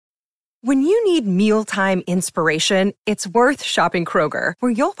When you need mealtime inspiration, it's worth shopping Kroger,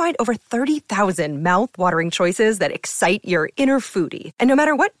 where you'll find over 30,000 mouth-watering choices that excite your inner foodie. And no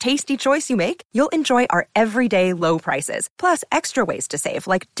matter what tasty choice you make, you'll enjoy our everyday low prices, plus extra ways to save,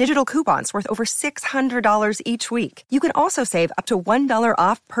 like digital coupons worth over $600 each week. You can also save up to $1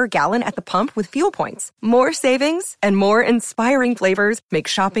 off per gallon at the pump with fuel points. More savings and more inspiring flavors make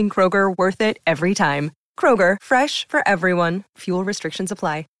shopping Kroger worth it every time. Kroger, fresh for everyone. Fuel restrictions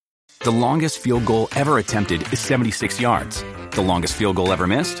apply. The longest field goal ever attempted is 76 yards. The longest field goal ever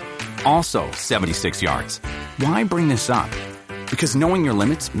missed? Also 76 yards. Why bring this up? Because knowing your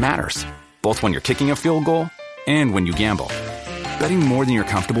limits matters, both when you're kicking a field goal and when you gamble. Betting more than you're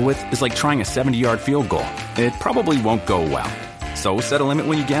comfortable with is like trying a 70-yard field goal. It probably won't go well. So set a limit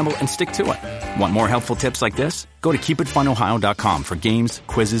when you gamble and stick to it. Want more helpful tips like this? Go to keepitfunohio.com for games,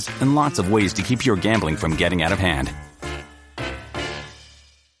 quizzes, and lots of ways to keep your gambling from getting out of hand.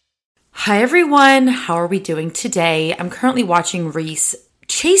 Hi everyone, how are we doing today? I'm currently watching Reese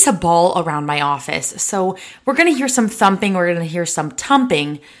chase a ball around my office. So we're going to hear some thumping, we're going to hear some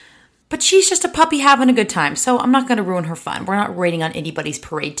tumping, but she's just a puppy having a good time. So I'm not going to ruin her fun. We're not raiding on anybody's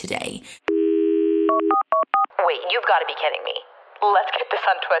parade today. Wait, you've got to be kidding me. Let's get this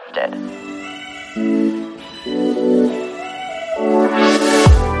untwisted.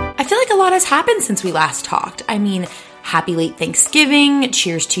 I feel like a lot has happened since we last talked. I mean, happy late Thanksgiving.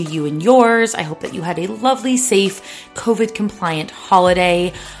 Cheers to you and yours. I hope that you had a lovely, safe, COVID-compliant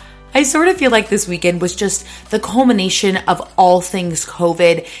holiday. I sort of feel like this weekend was just the culmination of all things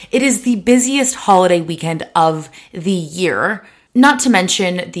COVID. It is the busiest holiday weekend of the year. Not to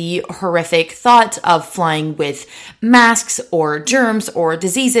mention the horrific thought of flying with masks or germs or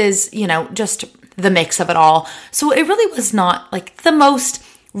diseases, just the mix of it all. So it really was not like the most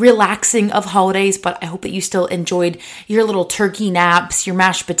relaxing of holidays, but I hope that you still enjoyed your little turkey naps, your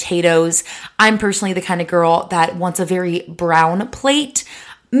mashed potatoes. I'm personally the kind of girl that wants a very brown plate,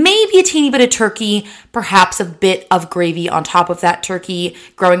 maybe a teeny bit of turkey, perhaps a bit of gravy on top of that turkey.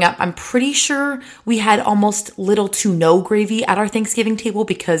 Growing up, I'm pretty sure we had almost little to no gravy at our Thanksgiving table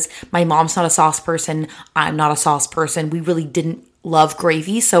because my mom's not a sauce person. I'm not a sauce person. We really didn't love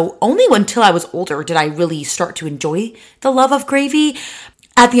gravy. So only until I was older did I really start to enjoy the love of gravy.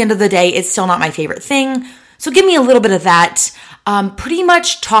 At the end of the day, it's still not my favorite thing. So give me a little bit of that. Pretty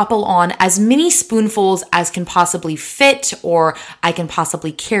much topple on as many spoonfuls as can possibly fit or I can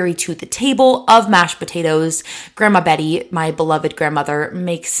possibly carry to the table of mashed potatoes. Grandma Betty, my beloved grandmother,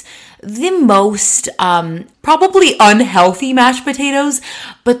 makes the most probably unhealthy mashed potatoes,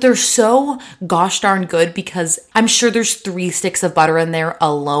 but they're so gosh darn good because I'm sure there's 3 sticks of butter in there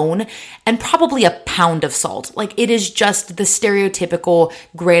alone and probably a pound of salt. Like it is just the stereotypical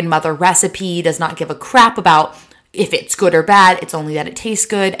grandmother recipe, does not give a crap about if it's good or bad. It's only that it tastes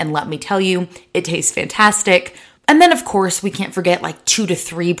good. And let me tell you, it tastes fantastic. And then of course, we can't forget like 2 to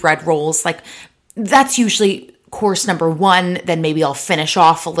 3 bread rolls. Like that's usually course number 1. Then maybe I'll finish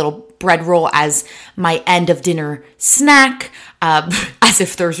off a little bread roll as my end of dinner snack, as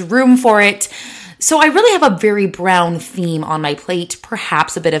if there's room for it. So I really have a very brown theme on my plate,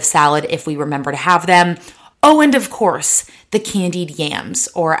 perhaps a bit of salad if we remember to have them. Oh, and of course, the candied yams,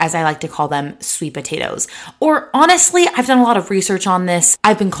 or as I like to call them, sweet potatoes. Or honestly, I've done a lot of research on this.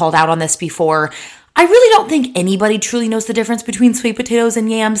 I've been called out on this before. I really don't think anybody truly knows the difference between sweet potatoes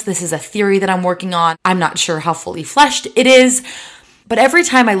and yams. This is a theory that I'm working on. I'm not sure how fully fleshed it is. But every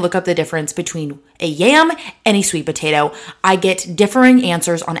time I look up the difference between a yam and a sweet potato, I get differing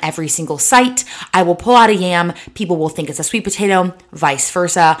answers on every single site. I will pull out a yam, people will think it's a sweet potato, vice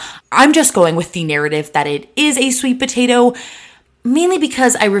versa. I'm just going with the narrative that it is a sweet potato, mainly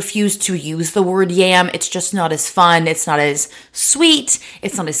because I refuse to use the word yam. It's just not as fun, it's not as sweet,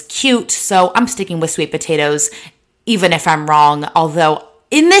 it's not as cute, so I'm sticking with sweet potatoes, even if I'm wrong. Although,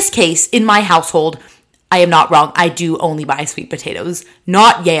 in this case, in my household, I am not wrong. I do only buy sweet potatoes,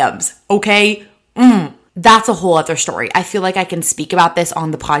 not yams, okay? That's a whole other story. I feel like I can speak about this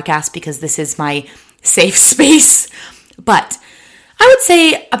on the podcast because this is my safe space. But I would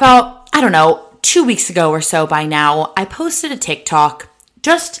say about, 2 weeks ago or so by now, I posted a TikTok,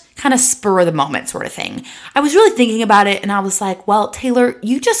 just kind of spur of the moment sort of thing. I was really thinking about it and I was like, well, Taylor,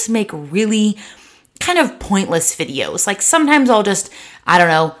 you just make really kind of pointless videos. Like sometimes I'll just,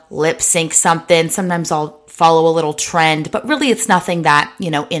 lip sync something. Sometimes I'll follow a little trend, but really it's nothing that,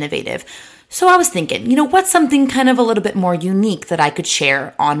 innovative. So I was thinking, what's something kind of a little bit more unique that I could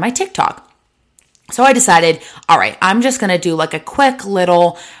share on my TikTok? So I decided, all right, I'm just going to do like a quick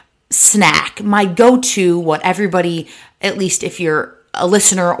little snack, my go-to, what everybody, at least if you're a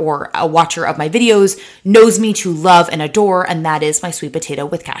listener or a watcher of my videos knows me to love and adore, and that is my sweet potato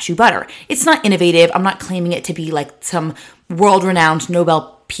with cashew butter. It's not innovative. I'm not claiming it to be like some world-renowned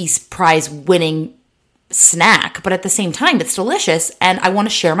Nobel Peace Prize winning snack, but at the same time, it's delicious, and I want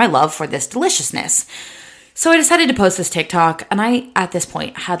to share my love for this deliciousness. So I decided to post this TikTok, and I, at this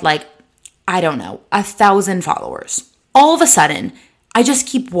point, had 1,000 followers. All of a sudden, I just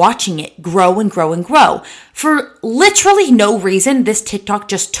keep watching it grow and grow and grow. For literally no reason, this TikTok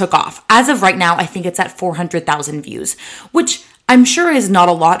just took off. As of right now, I think it's at 400,000 views, which I'm sure is not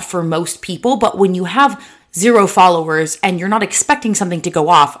a lot for most people, but when you have 0 followers and you're not expecting something to go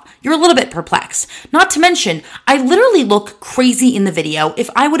off, you're a little bit perplexed. Not to mention, I literally look crazy in the video. If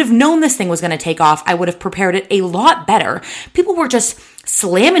I would have known this thing was going to take off, I would have prepared it a lot better. People were just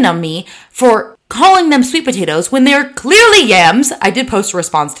slamming on me for calling them sweet potatoes when they're clearly yams. I did post a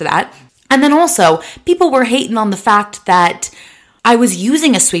response to that. And then also, people were hating on the fact that I was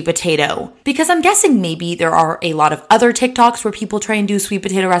using a sweet potato because I'm guessing maybe there are a lot of other TikToks where people try and do sweet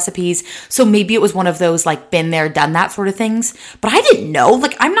potato recipes. So maybe it was one of those been there, done that sort of things. But I didn't know.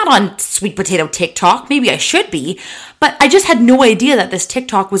 I'm not on sweet potato TikTok. Maybe I should be. But I just had no idea that this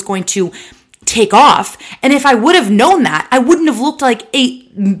TikTok was going to take off. And if I would have known that, I wouldn't have looked like a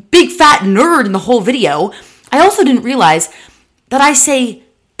big fat nerd in the whole video. I also didn't realize that I say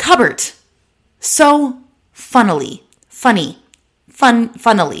cupboard so funnily. Funnily,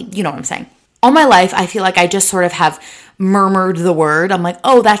 you know what I'm saying. All my life, I feel like I just sort of have murmured the word. I'm like,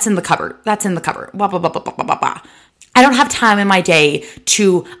 oh, that's in the cupboard. That's in the cupboard. Blah, blah, blah, blah, blah, blah, blah. I don't have time in my day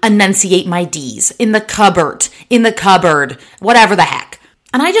to enunciate my D's. In the cupboard, whatever the heck.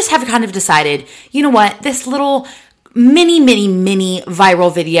 And I just have kind of decided, you know what, this little mini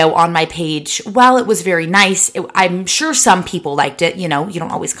viral video on my page, while it was very nice, I'm sure some people liked it. You know, you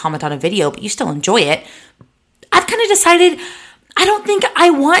don't always comment on a video, but you still enjoy it. I've kind of decided I don't think I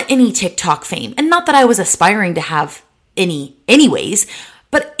want any TikTok fame. And not that I was aspiring to have any anyways,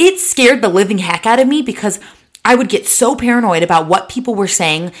 but it scared the living heck out of me because I would get so paranoid about what people were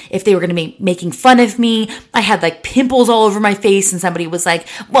saying if they were going to be making fun of me. I had pimples all over my face and somebody was like,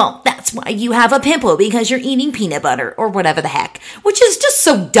 well, that's why you have a pimple because you're eating peanut butter or whatever the heck, which is just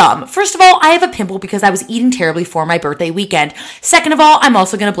so dumb. First of all, I have a pimple because I was eating terribly for my birthday weekend. Second of all, I'm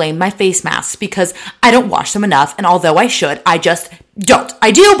also going to blame my face masks because I don't wash them enough. And although I should, I just don't.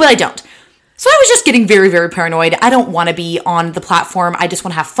 I do, but I don't. So I was just getting very, very paranoid. I don't want to be on the platform. I just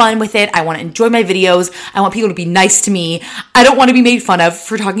want to have fun with it. I want to enjoy my videos. I want people to be nice to me. I don't want to be made fun of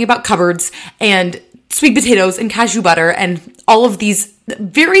for talking about cupboards and sweet potatoes and cashew butter and all of these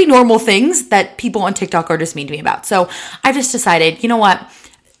very normal things that people on TikTok are just mean to me about. So I just decided, you know what?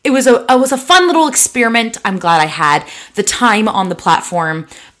 It was a fun little experiment. I'm glad I had the time on the platform.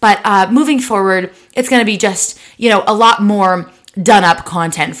 But moving forward, it's going to be just, a lot more done up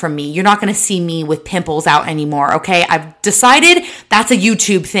content from me. You're not going to see me with pimples out anymore, okay? I've decided that's a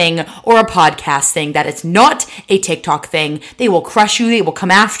YouTube thing or a podcast thing, that it's not a TikTok thing. They will crush you. They will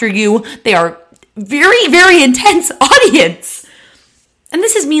come after you. They are very, very intense audience. And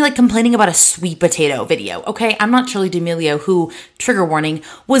this is me complaining about a sweet potato video, okay? I'm not Shirley D'Amelio, who, trigger warning,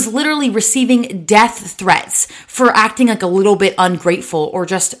 was literally receiving death threats for acting a little bit ungrateful or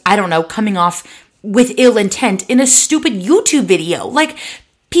just, I don't know, coming off with ill intent in a stupid YouTube video.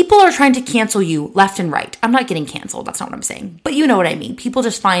 People are trying to cancel you left and right. I'm not getting canceled. That's not what I'm saying. But you know what I mean. People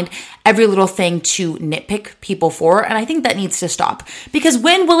just find every little thing to nitpick people for. And I think that needs to stop. Because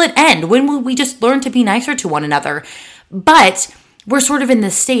when will it end? When will we just learn to be nicer to one another? But we're sort of in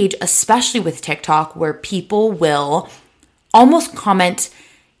this stage, especially with TikTok, where people will almost comment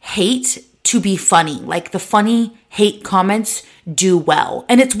hate to be funny. The funny hate comments do well.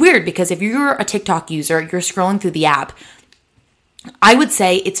 And it's weird because if you're a TikTok user, you're scrolling through the app, I would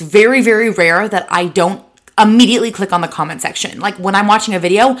say it's very, very rare that I don't immediately click on the comment section. When I'm watching a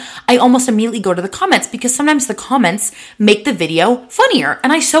video, I almost immediately go to the comments because sometimes the comments make the video funnier.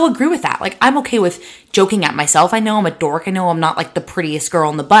 And I so agree with that. I'm okay with joking at myself. I know I'm a dork. I know I'm not the prettiest girl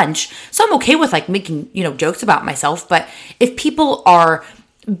in the bunch. So I'm okay with making, jokes about myself. But if people are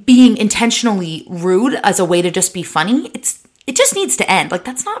being intentionally rude as a way to just be funny, it just needs to end.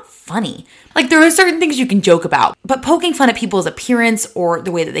 That's not funny. There are certain things you can joke about, but poking fun at people's appearance or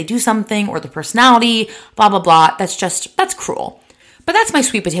the way that they do something or the personality, blah, blah, blah, that's cruel. But that's my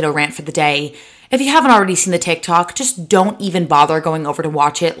sweet potato rant for the day. If you haven't already seen the TikTok, just don't even bother going over to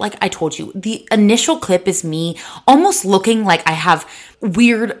watch it. Like I told you, the initial clip is me almost looking like I have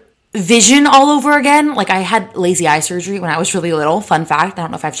weird vision all over again. I had lazy eye surgery when I was really little. Fun fact. I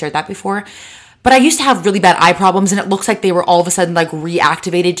don't know if I've shared that before. But I used to have really bad eye problems, and it looks like they were all of a sudden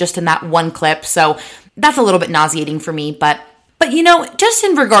reactivated just in that one clip. So that's a little bit nauseating for me. But But just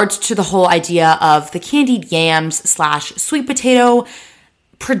in regards to the whole idea of the candied yams / sweet potato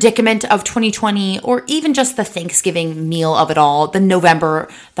predicament of 2020, or even just the Thanksgiving meal of it all, the November,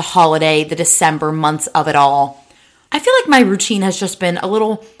 the holiday, the December months of it all, I feel like my routine has just been a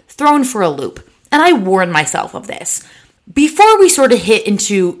little thrown for a loop. And I warned myself of this. Before we sort of hit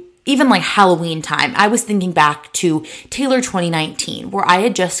into even like Halloween time, I was thinking back to Taylor 2019, where I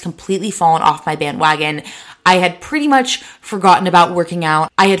had just completely fallen off my bandwagon. I had pretty much forgotten about working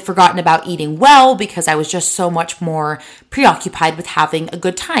out. I had forgotten about eating well because I was just so much more preoccupied with having a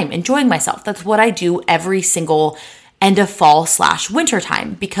good time, enjoying myself. That's what I do every single end of fall / winter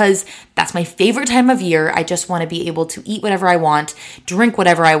time, because that's my favorite time of year. I just want to be able to eat whatever I want, drink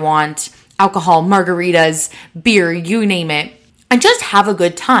whatever I want, alcohol, margaritas, beer, you name it, and just have a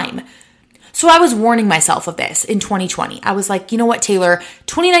good time. So I was warning myself of this in 2020. I was like, you know what, Taylor,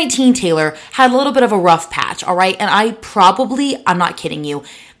 2019 Taylor had a little bit of a rough patch, all right? And I probably, I'm not kidding you,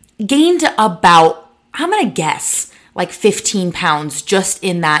 gained about, I'm going to guess, like 15 pounds just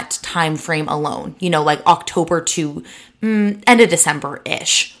in that time frame alone, like October to end of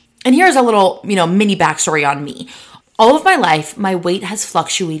December-ish. And here's a little, mini backstory on me. All of my life, my weight has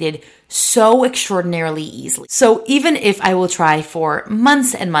fluctuated so extraordinarily easily. So even if I will try for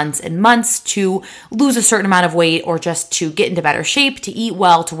months and months and months to lose a certain amount of weight, or just to get into better shape, to eat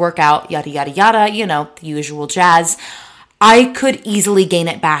well, to work out, yada, yada, yada, the usual jazz, I could easily gain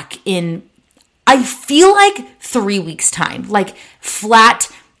it back in, I feel like 3 weeks time, like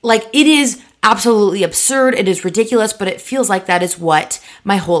flat, like it is absolutely absurd. It is ridiculous, but it feels like that is what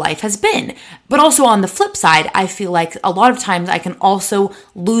my whole life has been. But also on the flip side, I feel like a lot of times I can also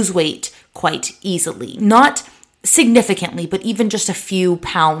lose weight quite easily. Not significantly, but even just a few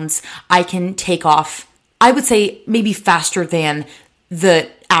pounds I can take off, I would say maybe faster than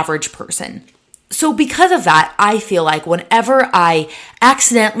the average person. So because of that, I feel like whenever I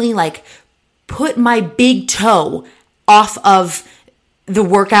accidentally put my big toe off of the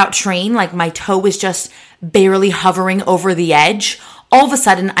workout train, like my toe is just barely hovering over the edge, all of a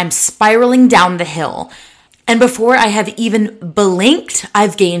sudden I'm spiraling down the hill. And before I have even blinked,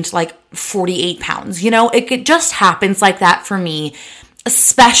 I've gained 48 pounds. It just happens like that for me,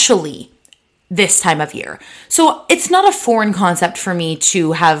 especially this time of year. So it's not a foreign concept for me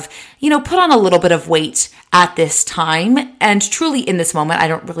to have, put on a little bit of weight at this time. And truly in this moment, I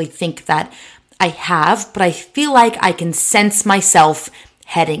don't really think that I have, but I feel like I can sense myself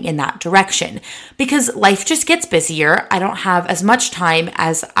heading in that direction because life just gets busier. I don't have as much time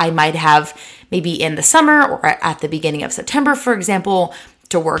as I might have maybe in the summer or at the beginning of September, for example,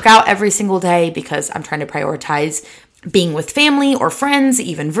 to work out every single day because I'm trying to prioritize being with family or friends,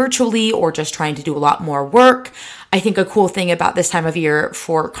 even virtually, or just trying to do a lot more work. I think a cool thing about this time of year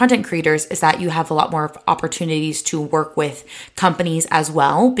for content creators is that you have a lot more opportunities to work with companies as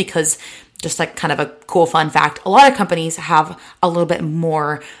well, because just kind of a cool fun fact, a lot of companies have a little bit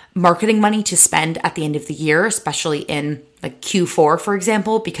more marketing money to spend at the end of the year, especially in Q4, for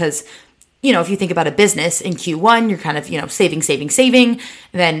example, because, if you think about a business in Q1, you're kind of, saving.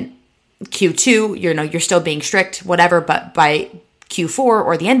 And then Q2, you're still being strict, whatever, but by Q4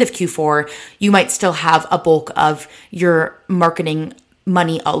 or the end of Q4, you might still have a bulk of your marketing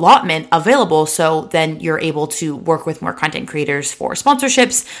money allotment available. So then you're able to work with more content creators for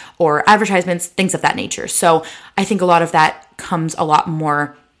sponsorships or advertisements, things of that nature. So I think a lot of that comes a lot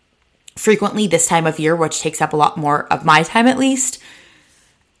more frequently this time of year, which takes up a lot more of my time at least.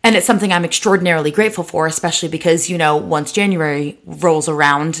 And it's something I'm extraordinarily grateful for, especially because, once January rolls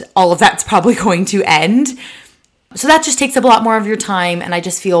around, all of that's probably going to end. So that just takes up a lot more of your time. And I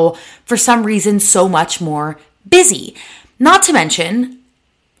just feel, for some reason, so much more busy. Not to mention,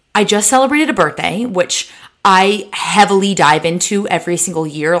 I just celebrated a birthday, which I heavily dive into every single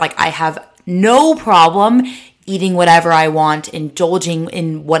year. I have no problem eating whatever I want, indulging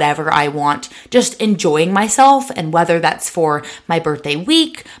in whatever I want, just enjoying myself. And whether that's for my birthday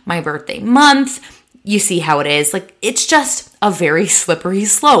week, my birthday month, you see how it is. It's just a very slippery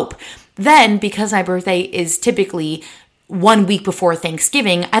slope. Then, because my birthday is typically 1 week before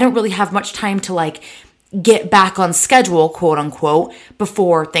Thanksgiving, I don't really have much time to get back on schedule, quote unquote,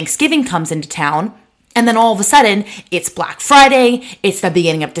 before Thanksgiving comes into town. And then all of a sudden, it's Black Friday, it's the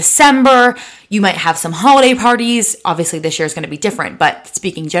beginning of December, you might have some holiday parties. Obviously, this year is going to be different, but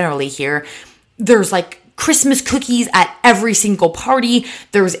speaking generally here, there's Christmas cookies at every single party.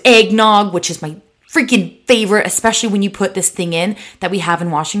 There's eggnog, which is my freaking favorite, especially when you put this thing in that we have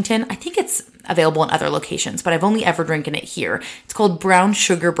in Washington. I think it's available in other locations, but I've only ever drinking it here. It's called brown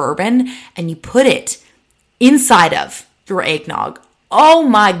sugar bourbon, and you put it inside of your eggnog. oh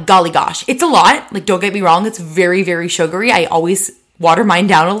my golly gosh, it's a lot. Like, don't get me wrong, it's very, very sugary. I always water mine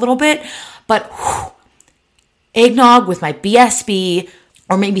down a little bit, but eggnog with my BSB,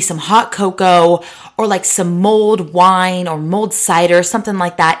 or maybe some hot cocoa, or like some mulled wine or mulled cider, something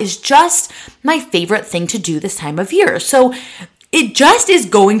like that, is just my favorite thing to do this time of year. So it just is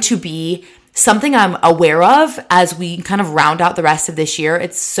going to be something I'm aware of as we kind of round out the rest of this year.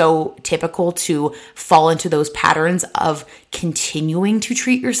 It's so typical to fall into those patterns of continuing to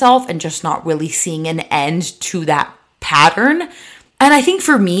treat yourself and just not really seeing an end to that pattern. And I think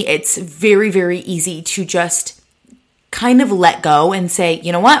for me, it's very, very easy to just kind of let go and say,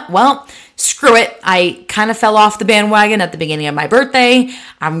 you know what? Well, screw it. I kind of fell off the bandwagon at the beginning of my birthday.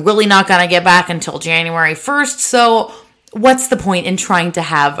 I'm really not going to get back until January 1st. So what's the point in trying to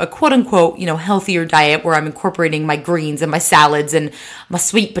have a quote unquote, healthier diet where I'm incorporating my greens and my salads and my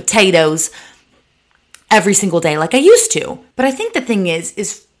sweet potatoes every single day like I used to? But I think the thing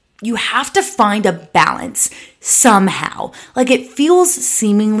is you have to find a balance somehow. Like, it feels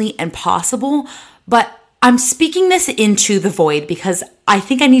seemingly impossible, but I'm speaking this into the void because I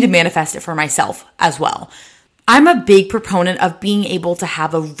think I need to manifest it for myself as well. I'm a big proponent of being able to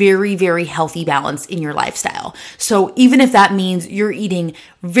have a very, very healthy balance in your lifestyle. So even if that means you're eating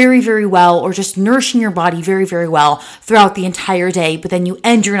very, very well or just nourishing your body very, very well throughout the entire day, but then you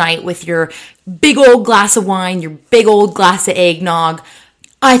end your night with your big old glass of wine, your big old glass of eggnog,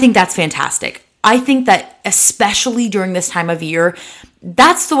 I think that's fantastic. I think that especially during this time of year,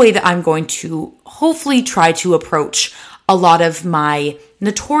 that's the way that I'm going to hopefully try to approach a lot of my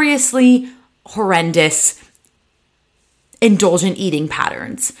notoriously horrendous indulgent eating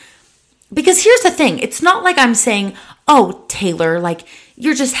patterns. Because here's the thing, it's not like I'm saying, oh, Taylor, like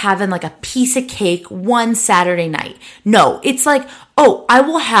you're just having like a piece of cake one Saturday night. No, it's like, oh, I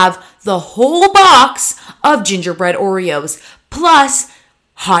will have the whole box of gingerbread Oreos plus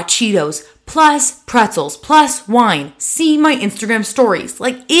hot Cheetos plus pretzels plus wine. See my Instagram stories.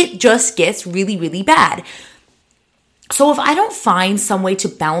 Like, it just gets really, really bad. So if I don't find some way to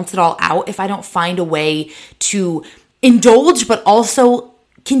balance it all out, if I don't find a way to indulge, but also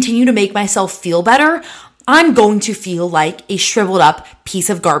continue to make myself feel better, I'm going to feel like a shriveled up piece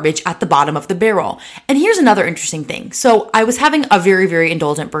of garbage at the bottom of the barrel. And here's another interesting thing. So I was having a very, very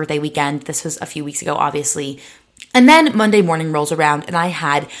indulgent birthday weekend. This was a few weeks ago, obviously. And then Monday morning rolls around and I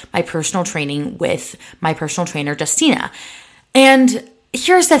had my personal training with my personal trainer, Justina. And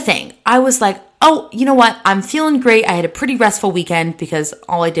here's the thing. I was like, oh, you know what? I'm feeling great. I had a pretty restful weekend because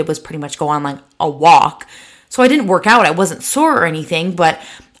all I did was pretty much go on like a walk. So I didn't work out. I wasn't sore or anything, but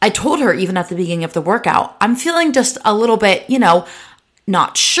I told her even at the beginning of the workout, I'm feeling just a little bit,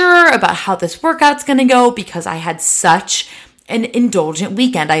 not sure about how this workout's going to go because I had such an indulgent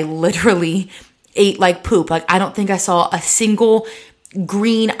weekend. I literally ate like poop. Like, I don't think I saw a single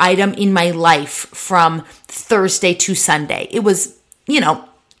green item in my life from Thursday to Sunday. It was,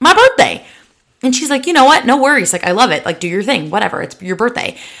 my birthday. And she's like, you know what? No worries. Like, I love it. Like, do your thing. Whatever. It's your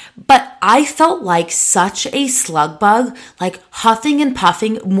birthday. But I felt like such a slug bug, like huffing and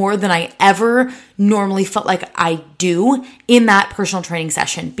puffing more than I ever normally felt like I do in that personal training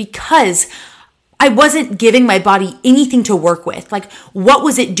session because I wasn't giving my body anything to work with. Like, what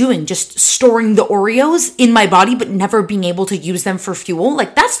was it doing? Just storing the Oreos in my body, but never being able to use them for fuel?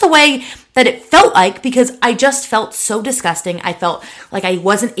 Like, that's the way that it felt like because I just felt so disgusting. I felt like I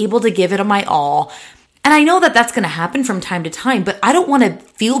wasn't able to give it my all. And I know that that's going to happen from time to time, but I don't want to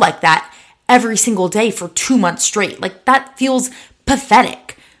feel like that every single day for 2 months straight. Like, that feels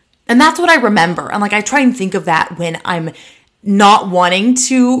pathetic. And that's what I remember. And like, I try and think of that when I'm not wanting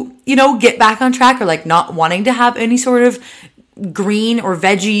to, get back on track or like not wanting to have any sort of green or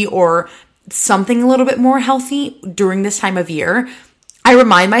veggie or something a little bit more healthy during this time of year. I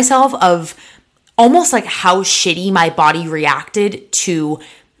remind myself of almost like how shitty my body reacted to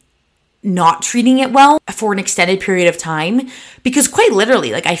not treating it well for an extended period of time because quite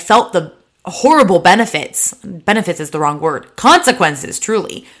literally, like, I felt the horrible benefits is the wrong word, consequences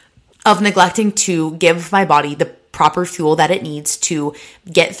truly of neglecting to give my body the proper fuel that it needs to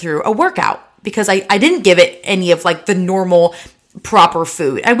get through a workout because I didn't give it any of like the normal proper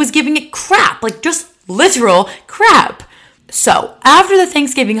food. I was giving it crap, like just literal crap. So after the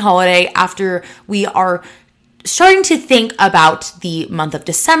Thanksgiving holiday, after we are starting to think about the month of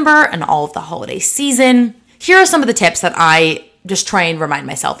December and all of the holiday season, here are some of the tips that I just try and remind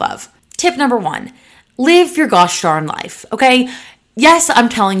myself of. Tip number 1, live your gosh darn life, okay? Yes, I'm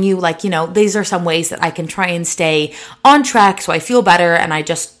telling you, like, these are some ways that I can try and stay on track so I feel better and I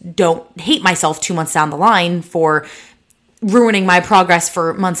just don't hate myself 2 months down the line for ruining my progress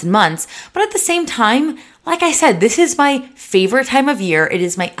for months and months. But at the same time, Like I said, this is my favorite time of year. It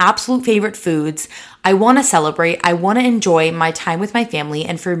is my absolute favorite foods. I want to celebrate. I want to enjoy my time with my family.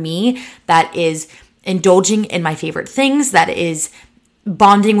 And for me, that is indulging in my favorite things. That is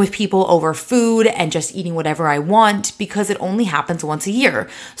bonding with people over food and just eating whatever I want, because it only happens once a year.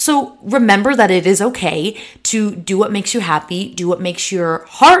 So remember that it is okay to do what makes you happy, do what makes your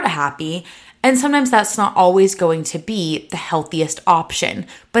heart happy. And sometimes that's not always going to be the healthiest option,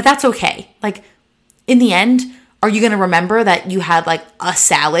 but that's okay. Like, in the end, are you going to remember that you had like a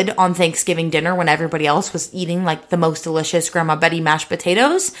salad on Thanksgiving dinner when everybody else was eating like the most delicious Grandma Betty mashed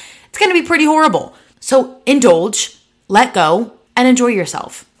potatoes? It's going to be pretty horrible. So indulge, let go, and enjoy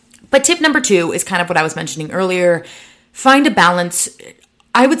yourself. But tip number 2 is kind of what I was mentioning earlier. Find a balance.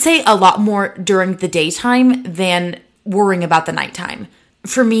 I would say a lot more during the daytime than worrying about the nighttime.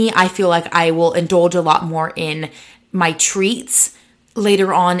 For me, I feel like I will indulge a lot more in my treats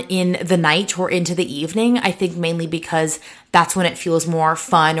later on in the night or into the evening. I think mainly because that's when it feels more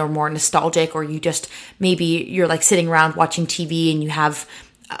fun or more nostalgic, or you just, maybe you're like sitting around watching TV and you have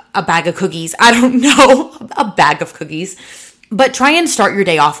a bag of cookies. I don't know, a bag of cookies. But try and start your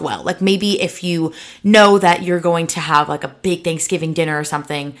day off well. Like maybe if you know that you're going to have like a big Thanksgiving dinner or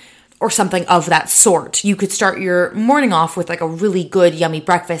something of that sort, you could start your morning off with like a really good, yummy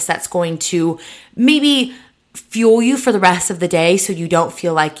breakfast that's going to maybe fuel you for the rest of the day, so you don't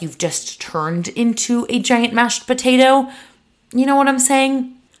feel like you've just turned into a giant mashed potato. You know what I'm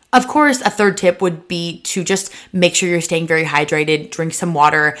saying? Of course, a third tip would be to just make sure you're staying very hydrated, drink some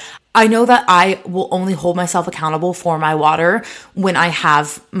water. I know that I will only hold myself accountable for my water when I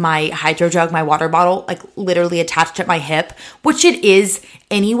have my hydro jug, my water bottle, like literally attached at my hip, which it is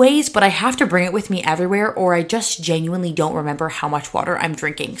anyways, but I have to bring it with me everywhere, or I just genuinely don't remember how much water I'm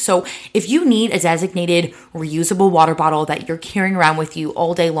drinking. So if you need a designated reusable water bottle that you're carrying around with you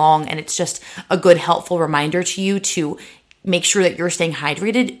all day long, and it's just a good, helpful reminder to you to make sure that you're staying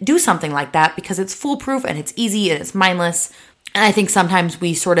hydrated, do something like that, because it's foolproof and it's easy and it's mindless. And I think sometimes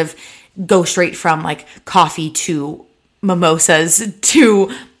we sort of go straight from like coffee to mimosas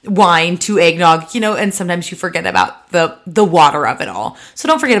to wine to eggnog, and sometimes you forget about the water of it all. So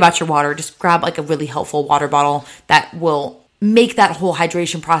don't forget about your water. Just grab like a really helpful water bottle that will make that whole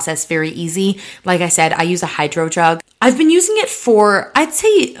hydration process very easy. Like I said, I use a hydro jug. I've been using it for, I'd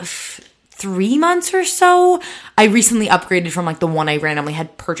say, 3 months or so. I recently upgraded from like the one I randomly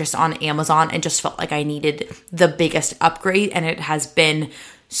had purchased on Amazon and just felt like I needed the biggest upgrade, and it has been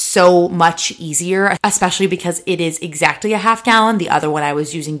so much easier, especially because it is exactly a half gallon. The other one I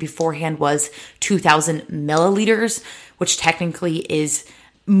was using beforehand was 2,000 milliliters, which technically is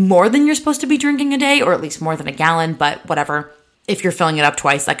more than you're supposed to be drinking a day, or at least more than a gallon, but whatever, if you're filling it up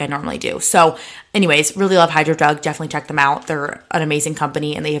twice like I normally do. So anyways, really love Hydro Jug. Definitely check them out. They're an amazing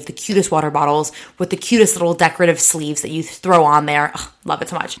company, and they have the cutest water bottles with the cutest little decorative sleeves that you throw on there. Ugh, love it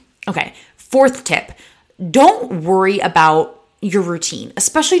so much. Okay, 4th tip. Don't worry about your routine,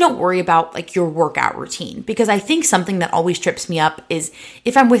 especially don't worry about like your workout routine, because I think something that always trips me up is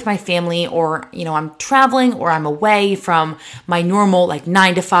if I'm with my family, or I'm traveling, or I'm away from my normal like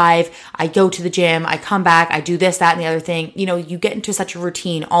 9 to 5, I go to the gym, I come back, I do this, that, and the other thing. You get into such a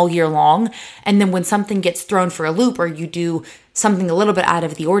routine all year long, and then when something gets thrown for a loop, or you do something a little bit out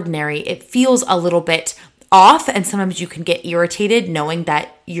of the ordinary, it feels a little bit off, and sometimes you can get irritated knowing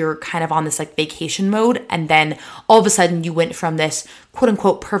that you're kind of on this like vacation mode, and then all of a sudden you went from this quote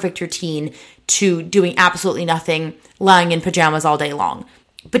unquote perfect routine to doing absolutely nothing, lying in pajamas all day long.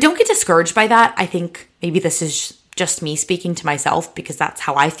 But don't get discouraged by that. I think maybe this is just me speaking to myself, because that's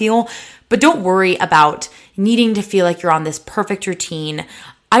how I feel. But don't worry about needing to feel like you're on this perfect routine.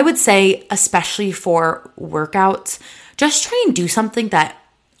 I would say, especially for workouts, just try and do something that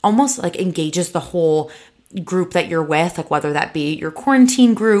almost like engages the whole group that you're with, like whether that be your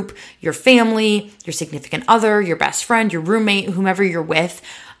quarantine group, your family, your significant other, your best friend, your roommate, whomever you're with.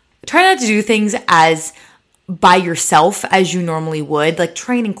 Try not to do things as by yourself as you normally would. Like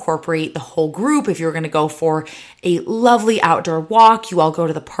try and incorporate the whole group. If you're going to go for a lovely outdoor walk, you all go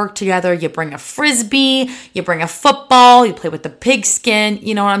to the park together, you bring a Frisbee, you bring a football, you play with the pigskin,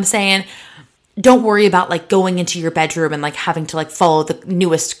 you know what I'm saying? Don't worry about like going into your bedroom and like having to like follow the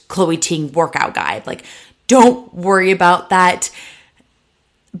newest Chloe Ting workout guide. Like don't worry about that,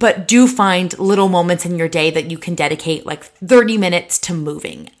 but do find little moments in your day that you can dedicate like 30 minutes to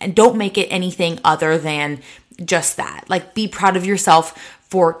moving, and don't make it anything other than just that. Like be proud of yourself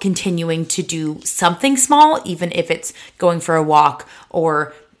for continuing to do something small, even if it's going for a walk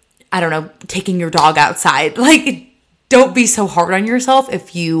or, I don't know, taking your dog outside. Like don't be so hard on yourself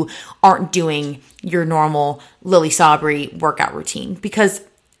if you aren't doing your normal Lily Sabri workout routine, because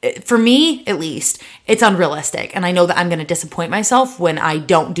for me, at least, it's unrealistic. And I know that I'm going to disappoint myself when I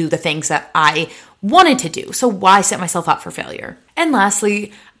don't do the things that I wanted to do. So why set myself up for failure? And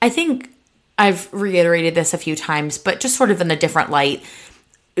lastly, I think I've reiterated this a few times, but just sort of in a different light.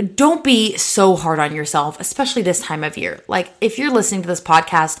 Don't be so hard on yourself, especially this time of year. Like, if you're listening to this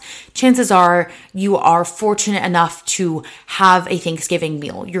podcast, chances are you are fortunate enough to have a Thanksgiving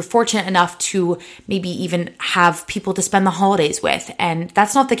meal. You're fortunate enough to maybe even have people to spend the holidays with. And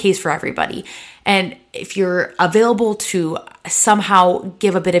that's not the case for everybody. And if you're available to somehow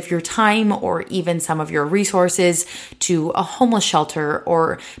give a bit of your time or even some of your resources to a homeless shelter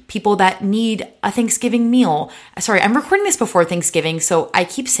or people that need a Thanksgiving meal. Sorry, I'm recording this before Thanksgiving, so I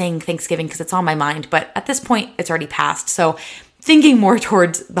keep saying Thanksgiving because it's on my mind, but at this point, it's already passed. So thinking more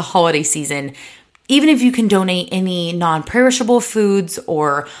towards the holiday season, even if you can donate any non-perishable foods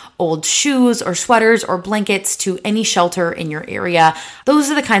or old shoes or sweaters or blankets to any shelter in your area, those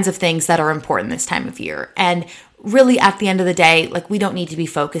are the kinds of things that are important this time of year. And really, at the end of the day, like, we don't need to be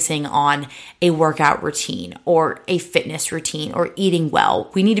focusing on a workout routine or a fitness routine or eating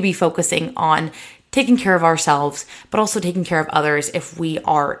well. We need to be focusing on taking care of ourselves, but also taking care of others if we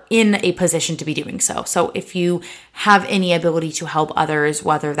are in a position to be doing so. So if you have any ability to help others,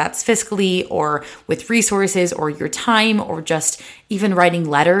 whether that's fiscally or with resources or your time or just even writing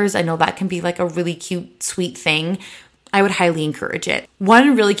letters, I know that can be like a really cute, sweet thing. I would highly encourage it.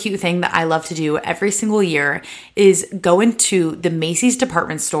 One really cute thing that I love to do every single year is go into the Macy's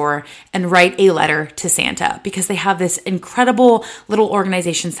department store and write a letter to Santa, because they have this incredible little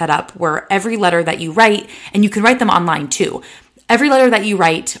organization set up where every letter that you write, and you can write them online too, every letter that you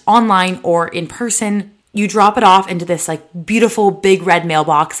write online or in person, you drop it off into this like beautiful big red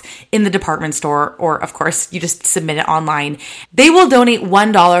mailbox in the department store, or of course you just submit it online. They will donate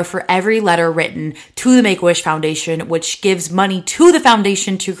 $1 for every letter written to the Make-A-Wish Foundation, which gives money to the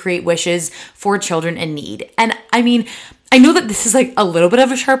foundation to create wishes for children in need. And I mean, I know that this is like a little bit of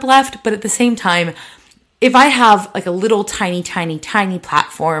a sharp left, but at the same time, if I have like a little tiny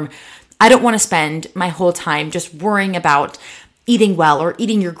platform, I don't want to spend my whole time just worrying about eating well or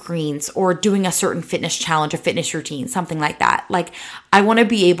eating your greens or doing a certain fitness challenge or fitness routine, something like that. Like, I want to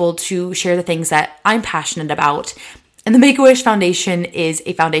be able to share the things that I'm passionate about. And the Make-A-Wish Foundation is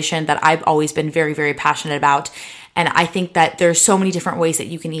a foundation that I've always been very, very passionate about. And I think that there's so many different ways that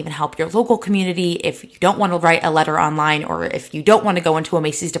you can even help your local community. If you don't want to write a letter online, or if you don't want to go into a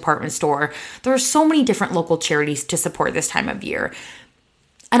Macy's department store, there are so many different local charities to support this time of year.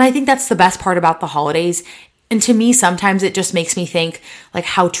 And I think that's the best part about the holidays. And to me, sometimes it just makes me think like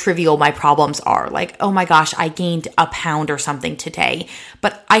how trivial my problems are. Like, oh my gosh, I gained a pound or something today,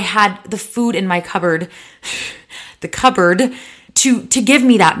 but I had the food in my cupboard, to give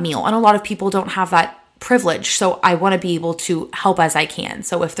me that meal. And a lot of people don't have that privilege. So I want to be able to help as I can.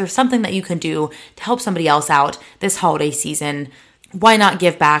 So if there's something that you can do to help somebody else out this holiday season, why not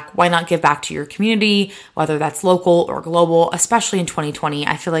give back? Why not give back to your community, whether that's local or global? Especially in 2020,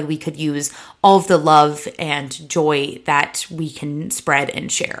 I feel like we could use all of the love and joy that we can spread and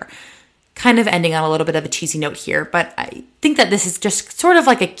share. Kind of ending on a little bit of a cheesy note here, but I think that this is just sort of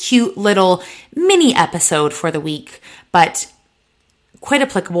like a cute little mini episode for the week, but quite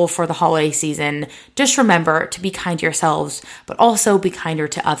applicable for the holiday season. Just remember to be kind to yourselves, but also be kinder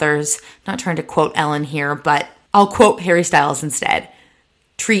to others. Not trying to quote Ellen here, but I'll quote Harry Styles instead.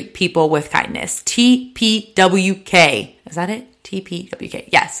 Treat people with kindness. TPWK. Is that it? TPWK.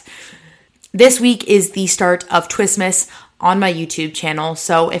 Yes. This week is the start of Twistmas on my YouTube channel.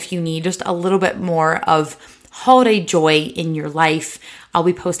 So if you need just a little bit more of holiday joy in your life, I'll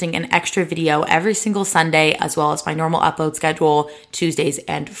be posting an extra video every single Sunday, as well as my normal upload schedule, Tuesdays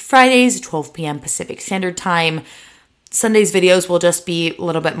and Fridays, 12 p.m. Pacific Standard Time. Sunday's videos will just be a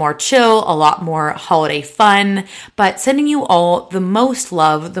little bit more chill, a lot more holiday fun, but sending you all the most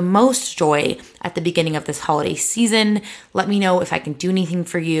love, the most joy at the beginning of this holiday season. Let me know if I can do anything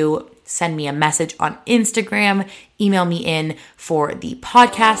for you. Send me a message on Instagram, email me in for the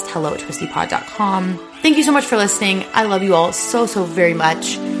podcast, hello@twistypod.com. Thank you so much for listening. I love you all so, so very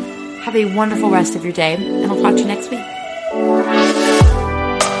much. Have a wonderful rest of your day, and I'll talk to you next week.